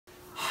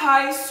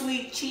Hi,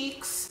 sweet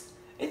cheeks.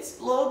 It's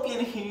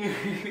Logan here.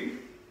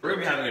 We're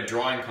gonna be having a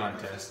drawing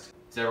contest.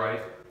 Is that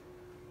right?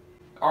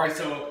 Alright,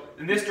 so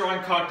in this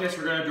drawing contest,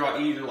 we're gonna draw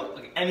either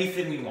like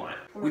anything we want.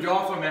 We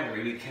draw from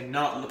memory. We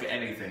cannot look at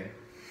anything.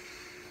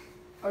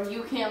 Or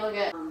you can't look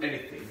at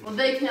anything. Well,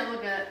 they can't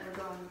look at. We're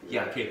going.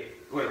 Yeah. Okay.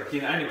 Whatever.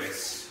 Okay, anyways,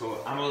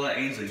 so I'm gonna let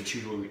Ainsley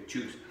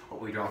choose what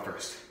we draw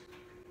first.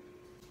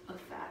 A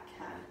fat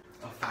cat.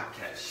 A fat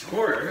cat.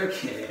 Sure.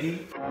 Okay.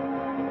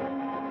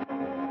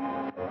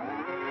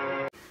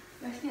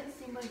 I can't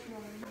see my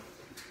drawing.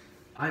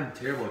 I'm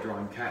terrible at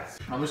drawing cats.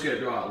 I'm just gonna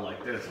draw it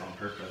like this on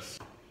purpose.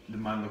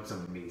 Mine looks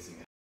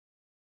amazing.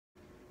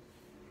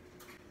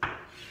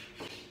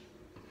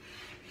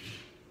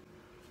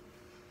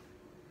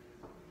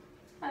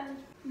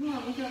 No,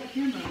 look at the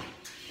camera.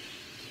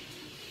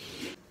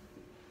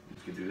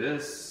 Let's go do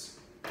this.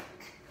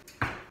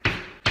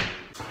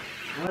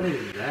 What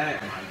is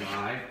that, my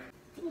guy?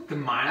 Look at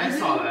mine. I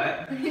saw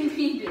that. I didn't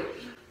mean to.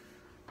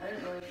 I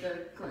didn't like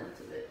the glance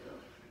of it though.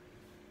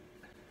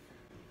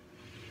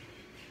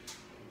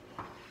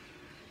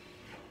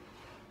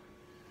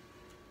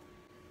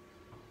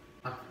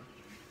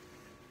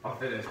 I'll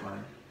finish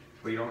mine.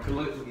 But you don't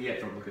look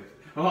yet. Don't look at.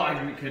 Oh, I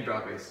couldn't draw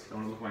a face.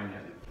 Don't look mine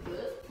yet.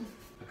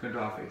 I couldn't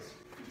draw a face.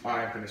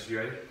 Alright, I'm finished. You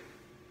ready?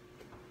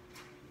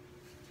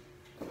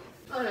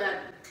 Oh yeah.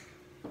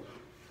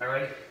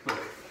 Alright, look.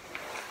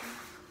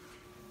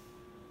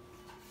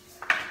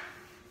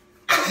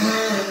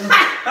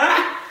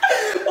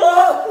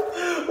 Oh,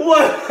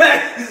 what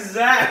is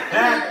that?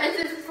 It's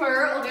his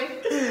fur, okay.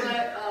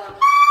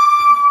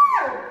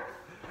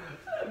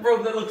 But,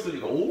 bro, that looks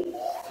like, oh,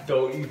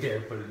 don't you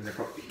dare put it in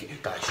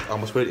inappropriate. Gosh, I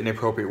almost put it in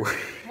inappropriate word.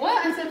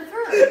 What? I said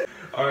fur.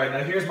 Alright,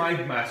 now here's my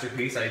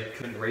masterpiece. I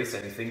couldn't erase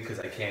anything because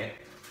I can't.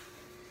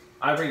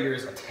 I rate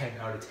yours a 10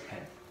 out of 10.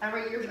 I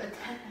rate yours a 10 out of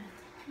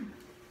 10.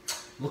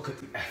 Look at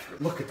the effort.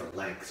 Look at the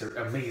legs. They're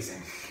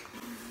amazing.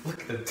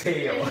 Look at the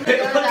tail.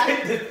 Yeah, Look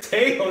at the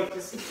tail.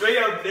 Just straight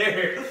out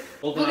there.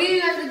 Hold on. Look at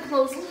you guys a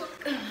close look.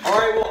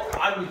 Alright, well,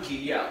 I'm with you.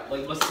 Yeah.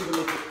 Like, let's take a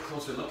look at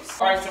closer looks.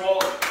 Alright,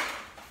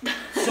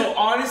 so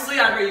honestly,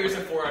 I rate yours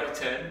a 4 out of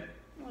 10.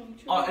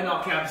 And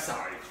okay, I'm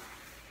sorry.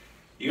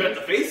 You got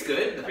the face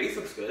good. The face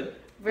looks good.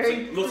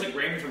 Very looks like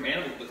Raymond from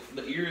Animal.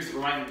 The ears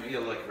remind me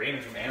of like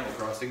Raymond from Animal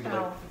Crossing. But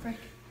oh, frick.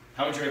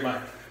 How would you rate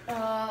mine?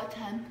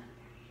 10.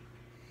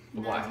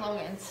 Why?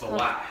 Logan's. But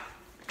why?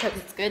 Because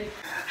it's good.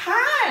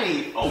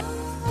 Hi! Oh.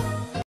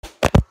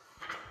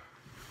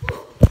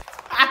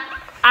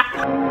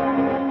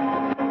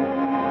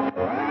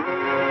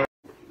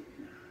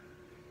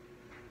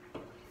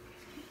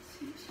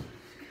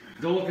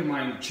 Don't look at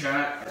my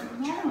chat.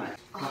 I'm not.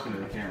 Talking to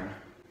the camera.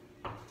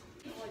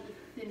 Like the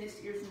thinnest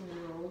ears in the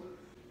world.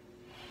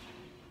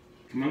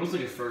 Mine looks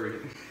like a furry.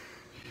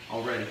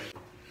 Already.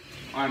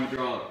 I'm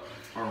draw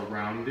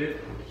around it.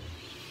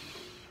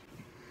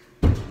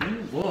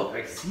 You look,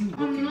 I see you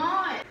looking. I'm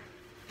not.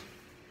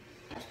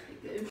 That's pretty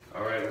good.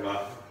 Alright,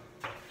 well.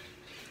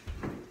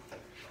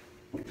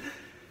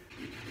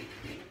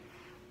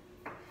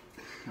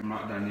 I'm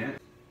not done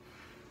yet.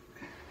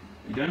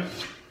 You done?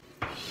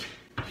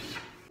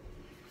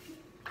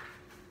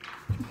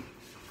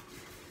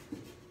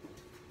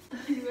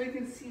 I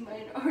can see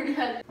mine already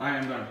had. I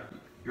am done.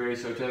 You ready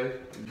to show each other?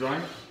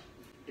 Drawing?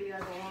 Yeah,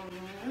 go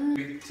on.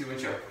 3, 2, 1,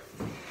 show.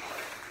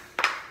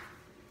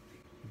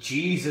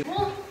 Jesus.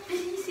 Well,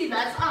 did you see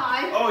that's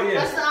eye? Oh, yeah.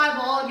 That's the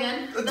eyeball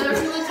again. Those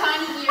really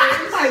tiny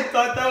ears. I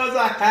thought that was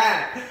a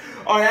hat.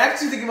 Oh, I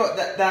actually think about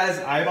that as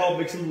eyeball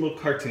makes it look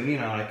cartoony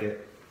and I like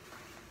it.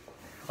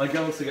 Like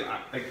that looks like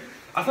I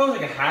thought it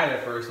was like a hat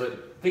at first,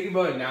 but thinking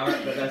about it now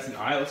that that's an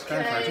eye, it looks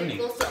kind of cartoony.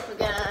 Close up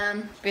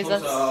again.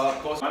 Close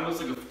up. Close. Mine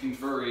looks like a fucking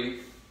furry.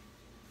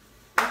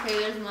 Okay,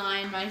 there's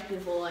mine. Mine's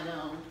beautiful, I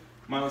know.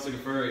 Mine looks like a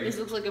furry. This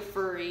looks like a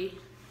furry.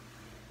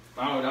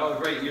 Oh, that was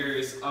great.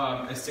 Yours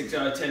a 6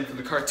 out of 10 for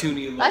the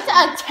cartoony look. That's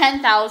a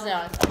 10,000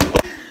 out of 10.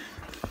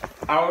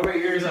 I would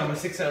rate yours a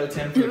 6 out of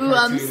 10 for the cartoony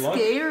I'm look.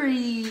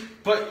 scary.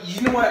 But you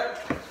know what?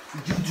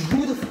 You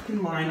drew the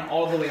fucking line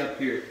all the way up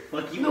here.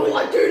 Like you. No,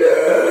 I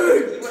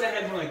didn't. You would have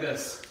had one like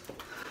this.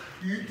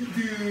 Like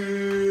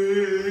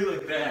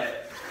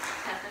that.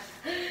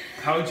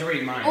 How would you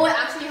rate mine? Oh,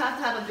 actually, you have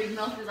to have a big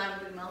mouth because I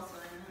have a big mouth. So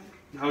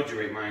How would you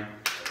rate mine?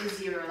 a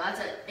 0. That's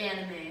an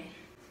anime.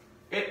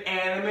 An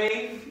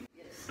anime?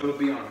 Yes. So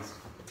be honest.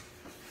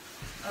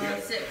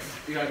 6.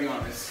 You gotta be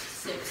honest.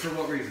 6. For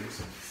what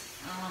reasons?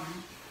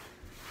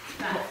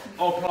 Fat.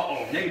 Oh,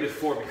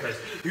 -4 because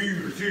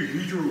you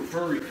drew a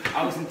furry.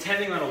 I was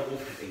intending on a wolf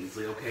with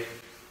Ainsley, okay?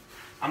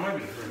 I'm gonna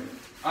be a furry.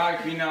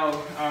 Alright, you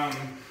know,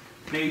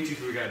 maybe 2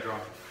 we gotta draw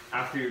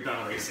after you're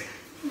done racing.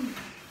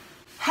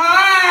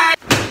 Hi!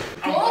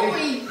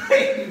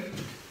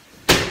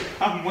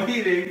 I'm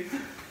waiting.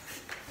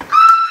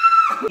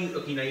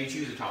 Okay, now you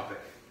choose a topic.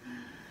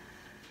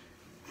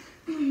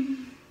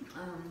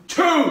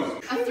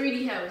 Choose! A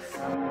 3D house.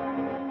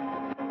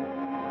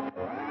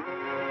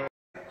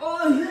 I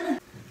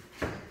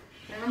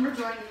remember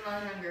drawing when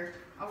I was younger.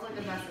 I was like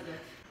the best at it.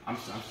 I'm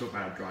so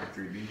bad at drawing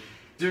 3D.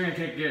 I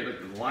can't get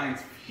like the lines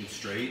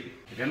straight.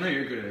 Like, I know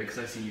you're good at it because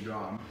I see you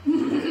draw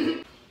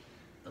them.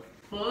 The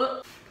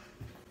fuck?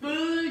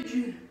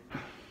 Fudge.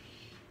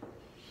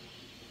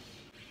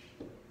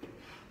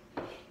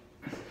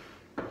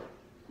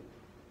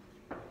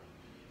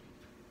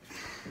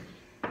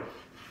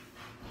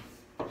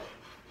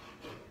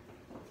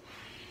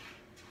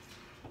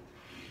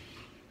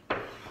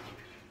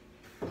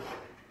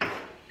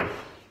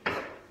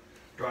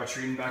 Draw a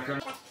tree in the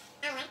background.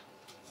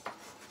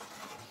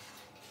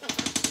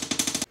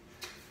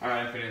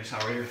 Alright, I'm finished.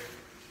 How are you?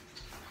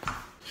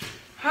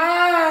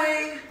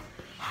 Hi!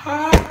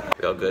 Hi!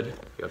 We all good?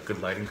 We got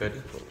good lighting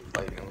good?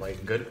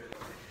 Lighting good?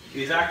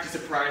 He's actually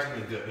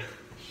surprisingly good.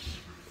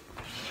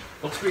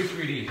 Looks pretty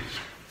 3D.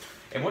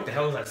 And what the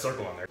hell is that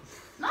circle on there?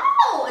 No,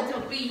 it's a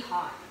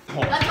beehive.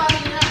 Oh. That's all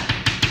you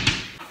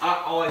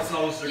know. All I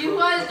saw was circle. You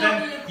guys But don't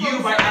then need to you,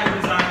 close by it.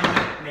 adding design on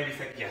it, maybe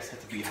think, yes,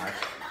 that's a beehive.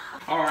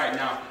 Alright,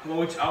 now, what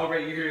would I'll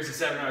rate you here as a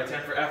 7 out of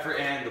 10 for effort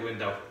and the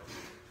window.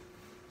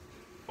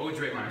 What would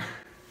you rate mine?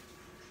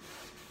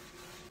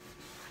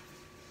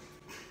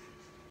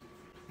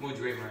 What would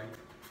you rate mine?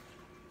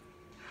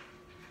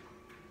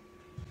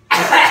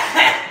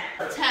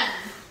 10.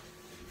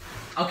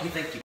 Okay,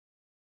 thank you.